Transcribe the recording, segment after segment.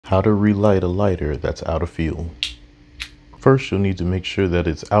How to relight a lighter that's out of fuel. First, you'll need to make sure that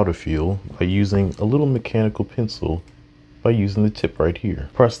it's out of fuel by using a little mechanical pencil by using the tip right here.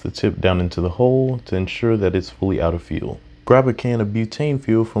 Press the tip down into the hole to ensure that it's fully out of fuel. Grab a can of butane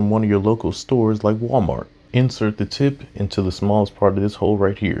fuel from one of your local stores like Walmart. Insert the tip into the smallest part of this hole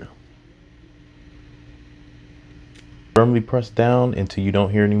right here. Firmly press down until you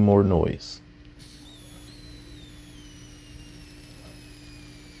don't hear any more noise.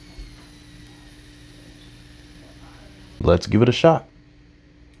 Let's give it a shot.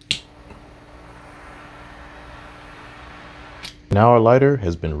 Now our lighter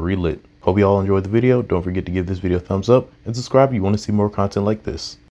has been relit. Hope you all enjoyed the video. Don't forget to give this video a thumbs up and subscribe if you want to see more content like this.